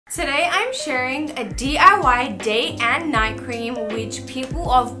Today I'm sharing a DIY day and night cream which people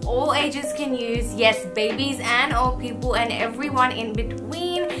of all ages can use. Yes, babies and old people and everyone in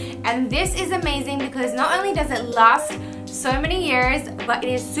between. And this is amazing because not only does it last so many years, but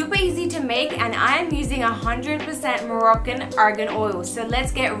it is super easy to make, and I am using 100% Moroccan Argan Oil. So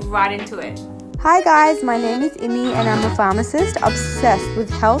let's get right into it. Hi guys, my name is Immy and I'm a pharmacist obsessed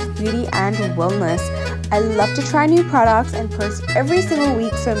with health, beauty and wellness. I love to try new products and post every single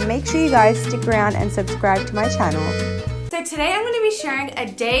week, so make sure you guys stick around and subscribe to my channel. So today I'm going to be sharing a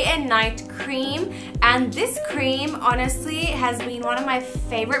day and night cream, and this cream honestly has been one of my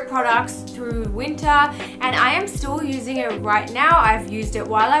favorite products through winter, and I am still using it right now. I've used it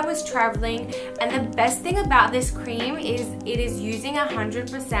while I was traveling, and the best thing about this cream is it is using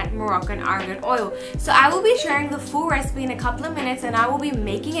 100% Moroccan Argan Oil. So I will be sharing the full recipe in a couple of minutes and I will be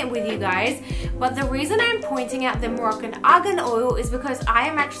making it with you guys. But the reason I'm pointing out the Moroccan Argan Oil is because I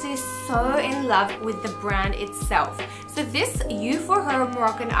am actually so in love with the brand itself. So this YOUFORHER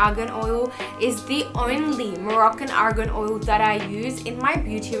Moroccan Argan Oil is the only Moroccan Argan Oil that I use in my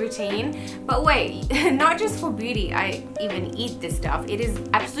beauty routine. But wait, not just for beauty, I even eat this stuff. It is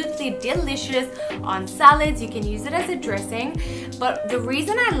absolutely delicious on salads. You can use it as a dressing. But the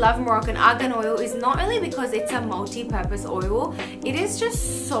reason I love Moroccan Argan Oil is not only because it's a multi-purpose oil, it is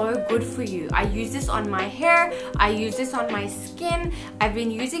just so good for you. I use this on my hair, I use this on my skin, I've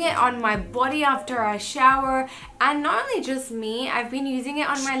been using it on my body after I shower, and not only just me, I've been using it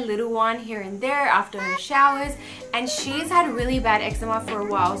on my little one here and there after her showers, and she's had really bad eczema for a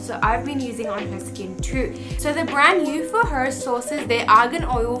while, so I've been using it on her skin too. So the brand YOUFORHER sources their argan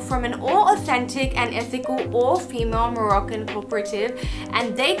oil from an all-authentic and ethical all-female Moroccan cooperative,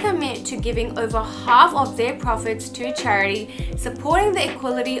 and they commit to giving over half of their profits to charity, supporting the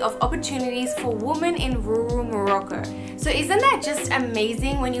equality of opportunities for women in rural Morocco. So isn't that just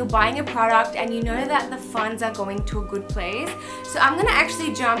amazing when you're buying a product and you know that the funds are going to a good place? So I'm gonna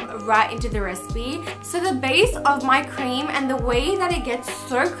actually jump right into the recipe. So the base of my cream and the way that it gets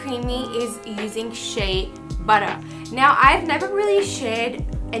so creamy is using shea butter. Now I've never really shared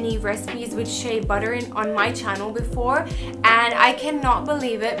any recipes with shea butter on my channel before, and I cannot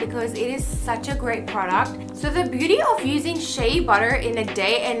believe it because it is such a great product. So the beauty of using shea butter in a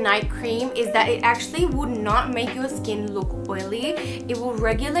day and night cream is that it actually would not make your skin look oily. It will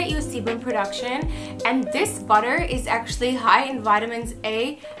regulate your sebum production, and this butter is actually high in vitamins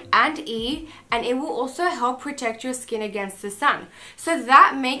A and E, and it will also help protect your skin against the sun. So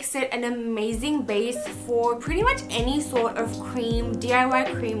that makes it an amazing base for pretty much any sort of cream,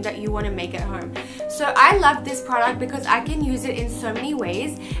 DIY cream that you want to make at home. So I love this product because I can use it in so many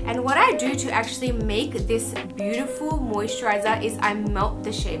ways, and what I do to actually make this beautiful moisturizer is I melt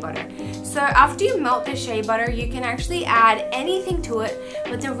the shea butter. So after you melt the shea butter, you can actually add anything to it,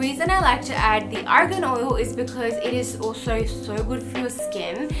 but the reason I like to add the argan oil is because it is also so good for your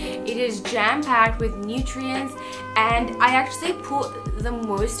skin. It is jam-packed with nutrients, and I actually put the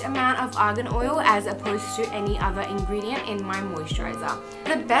most amount of argan oil as opposed to any other ingredient in my moisturizer.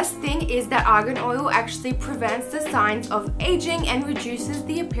 The best thing is that argan oil actually prevents the signs of aging and reduces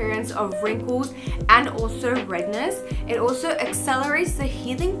the appearance of wrinkles and also redness. It also accelerates the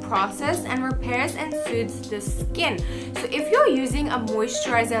healing process and repairs and soothes the skin. So if you're using a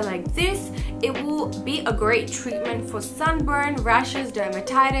moisturizer like this, it will be a great treatment for sunburn, rashes,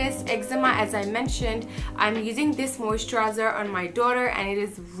 dermatitis, eczema. As I mentioned, I'm using this moisturizer on my daughter and it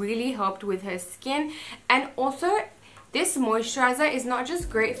has really helped with her skin. And also, this moisturizer is not just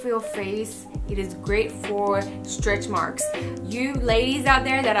great for your face, it is great for stretch marks. You ladies out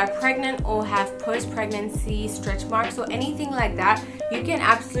there that are pregnant or have post-pregnancy stretch marks or anything like that, you can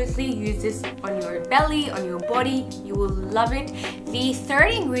absolutely use this on your belly, on your body. You will love it. The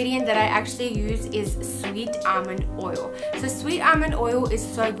third ingredient that I actually use is sweet almond oil. So sweet almond oil is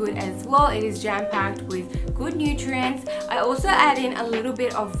so good as well. It is jam-packed with good nutrients. I also add in a little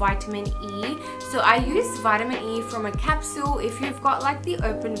bit of vitamin E. So I use vitamin E from a capsule. If you've got like the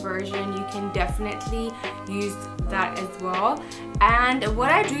open version, you can definitely use that as well. And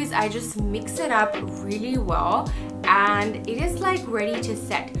what I do is I just mix it up really well, and it is like ready to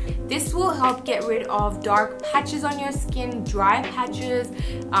set. This will help get rid of dark patches on your skin, dry patches,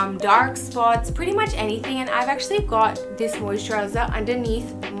 dark spots, pretty much anything. And I've actually got this moisturizer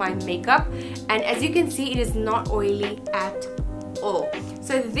underneath my makeup, and as you can see, it is not oily at all.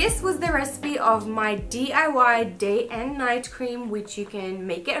 So this was the recipe of my DIY day and night cream, which you can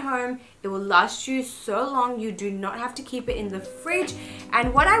make at home. It will last you so long. You do not have to keep it in the fridge.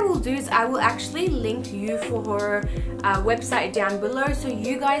 And what I will do is I will actually link YOUFORHER website down below so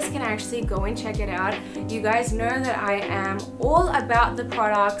you guys can actually go and check it out. You guys know that I am all about the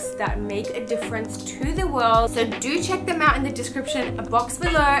products that make a difference to the world. So do check them out in the description box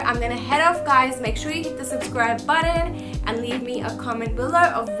below. I'm gonna head off, guys. Make sure you hit the subscribe button and leave me a comment below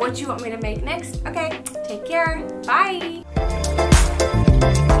of what you want me to make next. Okay, take care. Bye.